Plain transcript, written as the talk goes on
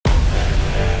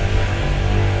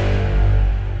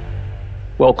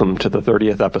Welcome to the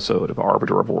 30th episode of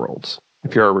Arbiter of Worlds.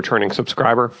 If you're a returning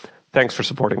subscriber, thanks for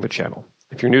supporting the channel.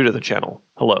 If you're new to the channel,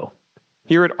 hello.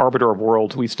 Here at Arbiter of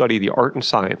Worlds, we study the art and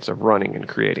science of running and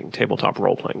creating tabletop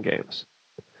role-playing games.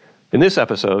 In this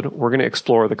episode, we're going to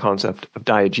explore the concept of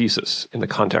diegesis in the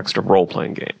context of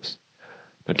role-playing games.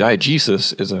 Now,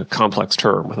 diegesis is a complex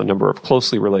term with a number of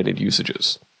closely related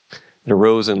usages. It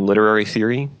arose in literary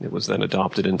theory. It was then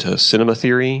adopted into cinema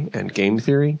theory and game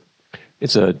theory.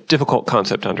 It's a difficult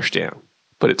concept to understand,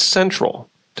 but it's central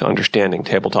to understanding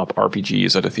tabletop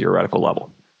RPGs at a theoretical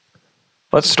level.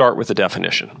 Let's start with the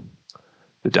definition.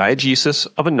 The diegesis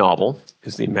of a novel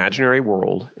is the imaginary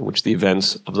world in which the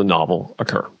events of the novel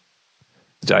occur.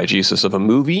 The diegesis of a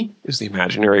movie is the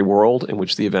imaginary world in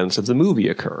which the events of the movie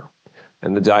occur.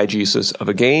 And the diegesis of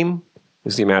a game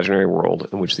is the imaginary world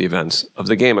in which the events of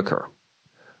the game occur.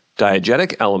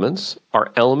 Diegetic elements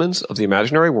are elements of the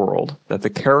imaginary world that the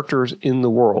characters in the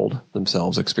world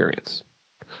themselves experience.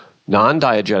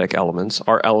 Non-diegetic elements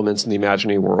are elements in the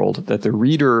imaginary world that the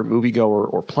reader,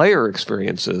 moviegoer, or player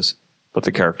experiences, but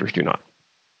the characters do not.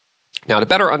 Now, to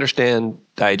better understand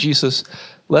diegesis,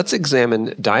 let's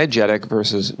examine diegetic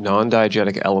versus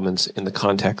non-diegetic elements in the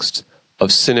context of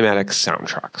cinematic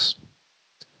soundtracks.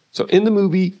 So in the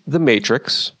movie The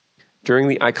Matrix, during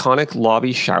the iconic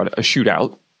lobby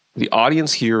shootout, the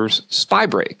audience hears Spy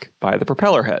Break by the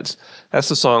Propellerheads. That's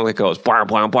the song that goes, blam,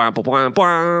 blam, blam, blam,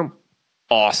 blam.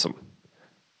 Awesome.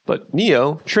 But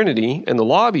Neo, Trinity, and the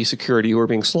lobby security who are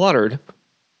being slaughtered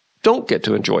don't get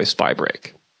to enjoy Spy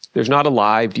Break. There's not a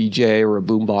live DJ or a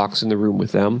boombox in the room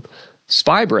with them.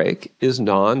 Spy Break is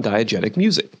non-diegetic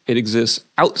music. It exists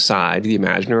outside the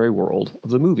imaginary world of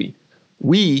the movie.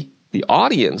 We, the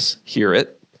audience, hear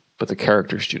it, but the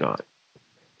characters do not.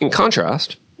 In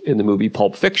contrast, in the movie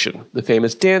Pulp Fiction, the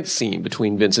famous dance scene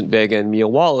between Vincent Vega and Mia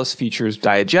Wallace features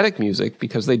diegetic music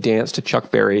because they dance to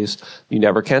Chuck Berry's You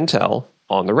Never Can Tell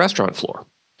on the restaurant floor.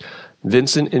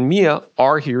 Vincent and Mia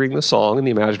are hearing the song in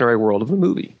the imaginary world of the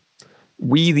movie.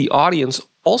 We, the audience,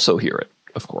 also hear it,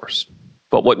 of course.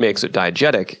 But what makes it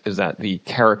diegetic is that the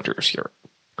characters hear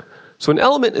it. So an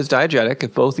element is diegetic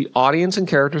if both the audience and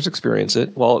characters experience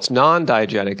it, while it's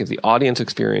non-diegetic if the audience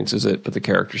experiences it, but the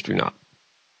characters do not.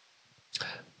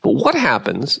 But what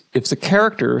happens if the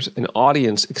characters and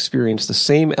audience experience the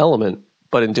same element,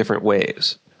 but in different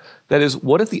ways? That is,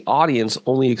 what if the audience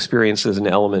only experiences an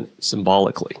element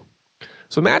symbolically?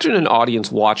 So imagine an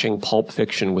audience watching Pulp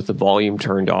Fiction with the volume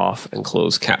turned off and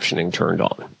closed captioning turned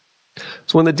on.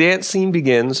 So when the dance scene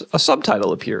begins, a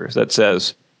subtitle appears that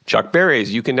says, Chuck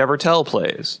Berry's You Can Never Tell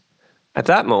plays. At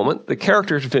that moment, the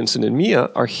characters Vincent and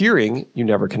Mia are hearing You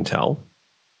Never Can Tell,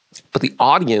 but the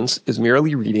audience is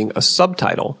merely reading a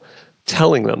subtitle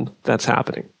telling them that's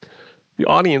happening. The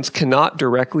audience cannot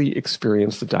directly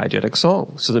experience the diegetic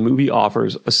song, so the movie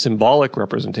offers a symbolic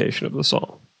representation of the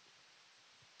song.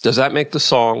 Does that make the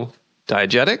song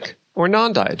diegetic or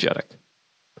non-diegetic?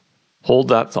 Hold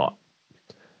that thought.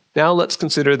 Now let's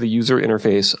consider the user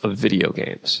interface of video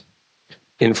games.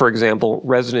 In, for example,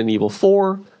 Resident Evil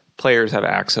 4, players have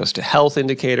access to health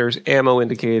indicators, ammo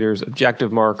indicators,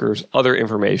 objective markers, other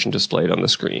information displayed on the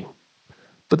screen.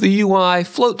 But the UI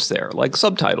floats there, like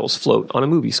subtitles float on a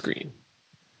movie screen.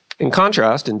 In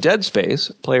contrast, in Dead Space,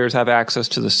 players have access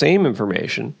to the same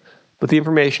information, but the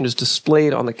information is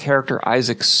displayed on the character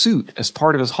Isaac's suit as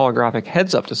part of his holographic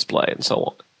heads-up display, and so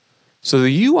on. So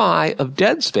the UI of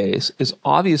Dead Space is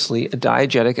obviously a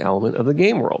diegetic element of the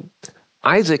game world.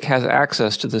 Isaac has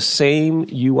access to the same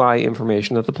UI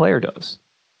information that the player does.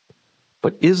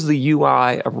 But is the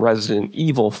UI of Resident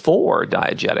Evil 4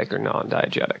 diegetic or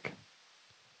non-diegetic?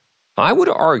 I would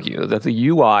argue that the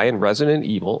UI in Resident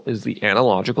Evil is the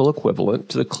analogical equivalent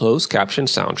to the closed caption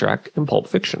soundtrack in Pulp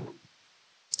Fiction.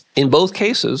 In both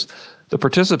cases, the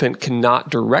participant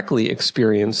cannot directly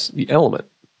experience the element.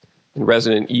 In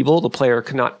Resident Evil, the player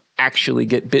cannot actually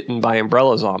get bitten by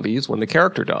umbrella zombies when the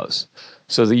character does.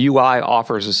 So the UI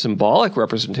offers a symbolic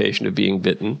representation of being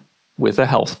bitten with a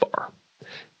health bar.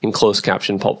 In closed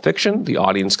caption Pulp Fiction, the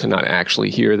audience cannot actually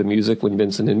hear the music when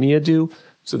Vincent and Mia do,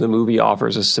 so the movie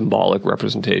offers a symbolic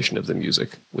representation of the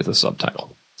music with a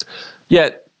subtitle.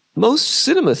 Yet, most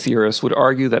cinema theorists would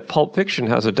argue that Pulp Fiction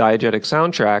has a diegetic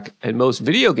soundtrack, and most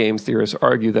video game theorists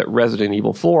argue that Resident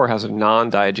Evil 4 has a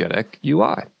non-diegetic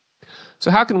UI. So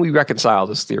how can we reconcile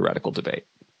this theoretical debate?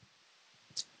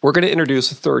 We're going to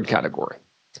introduce a third category,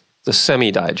 the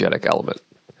semi-diegetic element.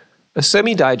 A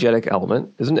semi-diegetic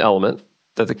element is an element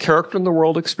that the character in the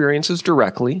world experiences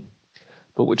directly,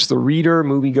 but which the reader,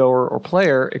 moviegoer, or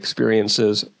player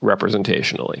experiences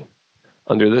representationally.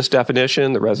 Under this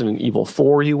definition, the Resident Evil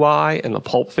 4 UI and the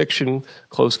Pulp Fiction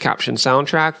closed caption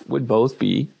soundtrack would both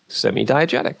be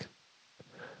semi-diegetic.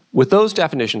 With those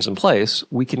definitions in place,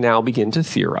 we can now begin to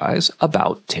theorize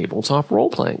about tabletop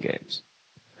role-playing games.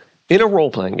 In a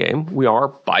role-playing game, we are,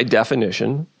 by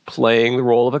definition, playing the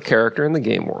role of a character in the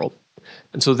game world.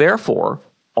 And so therefore,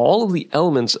 all of the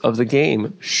elements of the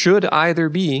game should either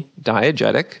be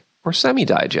diegetic or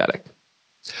semi-diegetic.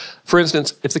 For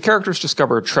instance, if the characters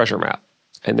discover a treasure map,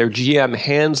 and their GM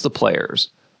hands the players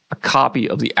a copy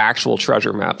of the actual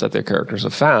treasure map that their characters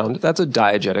have found, that's a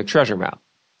diegetic treasure map.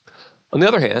 On the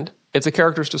other hand, if the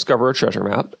characters discover a treasure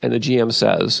map and the GM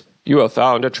says, "You have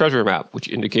found a treasure map, which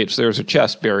indicates there's a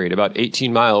chest buried about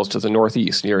 18 miles to the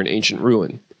northeast near an ancient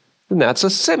ruin," then that's a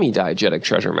semi-diegetic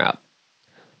treasure map.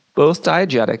 Both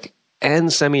diegetic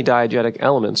and semi-diegetic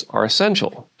elements are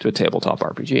essential to a tabletop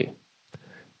RPG.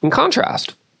 In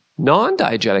contrast,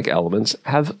 non-diegetic elements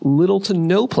have little to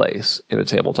no place in a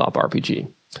tabletop RPG.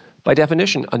 By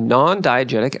definition, a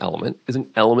non-diegetic element is an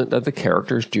element that the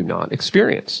characters do not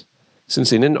experience.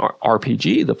 Since in an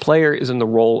RPG, the player is in the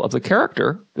role of the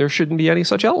character, there shouldn't be any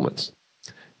such elements.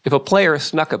 If a player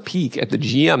snuck a peek at the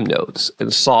GM notes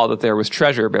and saw that there was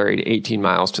treasure buried 18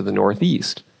 miles to the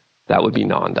northeast, that would be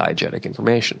non-diegetic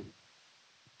information.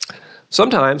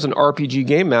 Sometimes an RPG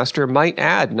game master might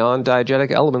add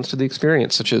non-diegetic elements to the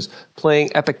experience, such as playing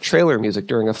epic trailer music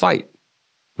during a fight.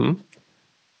 Dun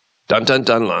dun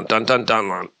dun lun, dun dun dun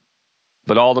lun.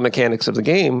 But all the mechanics of the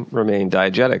game remain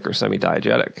diegetic or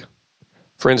semi-diegetic.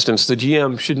 For instance, the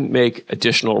GM shouldn't make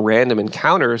additional random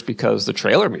encounters because the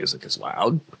trailer music is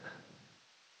loud.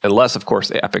 Unless, of course,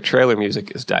 the epic trailer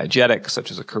music is diegetic, such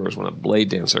as occurs when a blade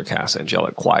dancer casts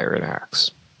angelic choir in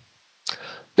ACKS.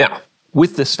 Now,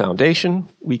 with this foundation,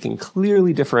 we can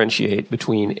clearly differentiate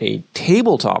between a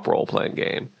tabletop role-playing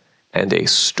game and a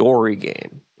story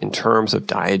game in terms of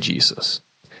diegesis.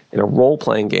 In a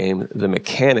role-playing game, the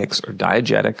mechanics are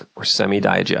diegetic or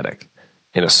semi-diegetic.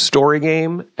 In a story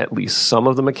game, at least some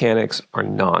of the mechanics are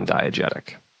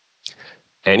non-diegetic.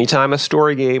 Anytime a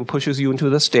story game pushes you into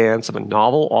the stance of a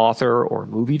novel author or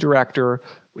movie director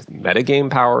with metagame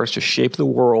powers to shape the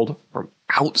world from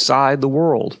outside the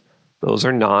world, those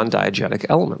are non-diegetic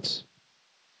elements.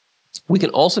 We can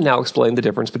also now explain the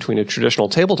difference between a traditional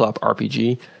tabletop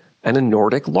RPG and a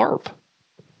Nordic LARP.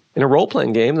 In a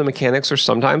role-playing game, the mechanics are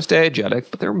sometimes diegetic,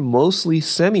 but they're mostly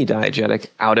semi-diegetic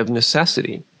out of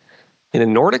necessity. In a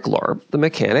Nordic LARP, the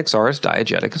mechanics are as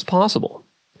diegetic as possible.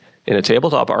 In a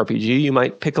tabletop RPG, you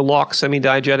might pick a lock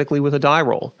semi-diegetically with a die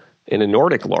roll. In a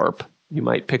Nordic LARP, you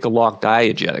might pick a lock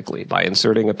diegetically by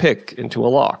inserting a pick into a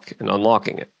lock and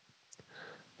unlocking it.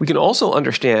 We can also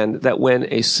understand that when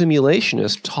a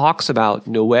simulationist talks about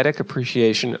noetic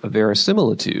appreciation of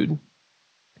verisimilitude,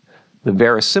 the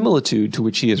verisimilitude to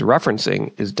which he is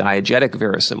referencing is diegetic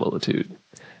verisimilitude.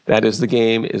 That is, the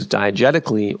game is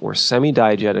diegetically or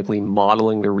semi-diegetically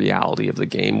modeling the reality of the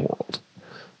game world.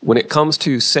 When it comes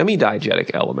to semi-diegetic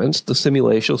elements, the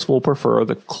simulationist will prefer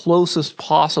the closest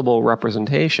possible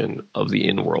representation of the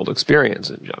in-world experience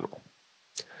in general.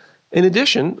 In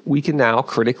addition, we can now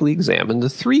critically examine the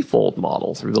threefold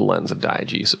model through the lens of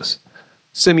diegesis.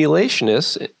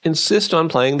 Simulationists insist on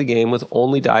playing the game with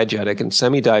only diegetic and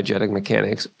semi-diegetic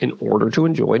mechanics in order to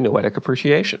enjoy noetic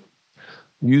appreciation.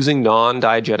 Using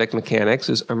non-diegetic mechanics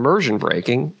is immersion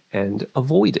breaking and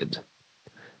avoided.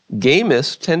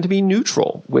 Gameists tend to be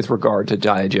neutral with regard to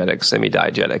diegetic,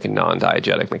 semi-diegetic, and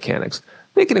non-diegetic mechanics.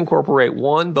 They can incorporate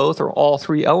one, both, or all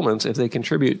three elements if they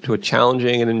contribute to a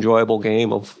challenging and enjoyable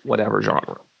game of whatever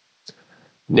genre.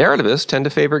 Narrativists tend to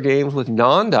favor games with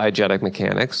non-diegetic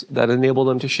mechanics that enable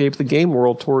them to shape the game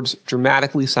world towards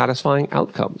dramatically satisfying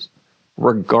outcomes,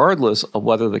 regardless of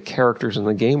whether the characters in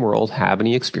the game world have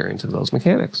any experience of those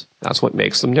mechanics. That's what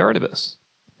makes them narrativists.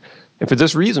 And for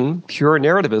this reason, pure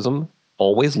narrativism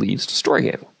always leads to story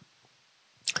gaming.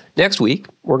 Next week,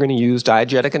 we're going to use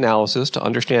diegetic analysis to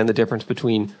understand the difference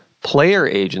between player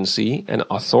agency and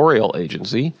authorial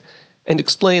agency, and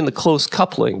explain the close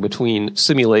coupling between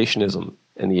simulationism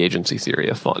and the agency theory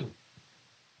of fun.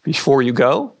 Before you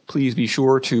go, please be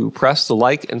sure to press the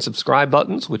like and subscribe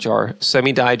buttons, which are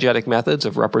semi-diegetic methods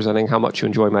of representing how much you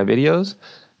enjoy my videos.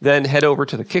 Then head over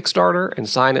to the Kickstarter and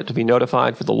sign up to be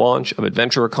notified for the launch of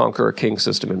Adventurer Conqueror King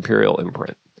System Imperial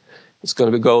imprint. It's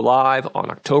going to go live on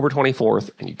October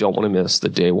 24th, and you don't want to miss the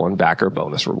Day 1 backer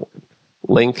bonus reward.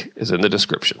 Link is in the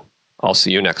description. I'll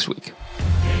see you next week.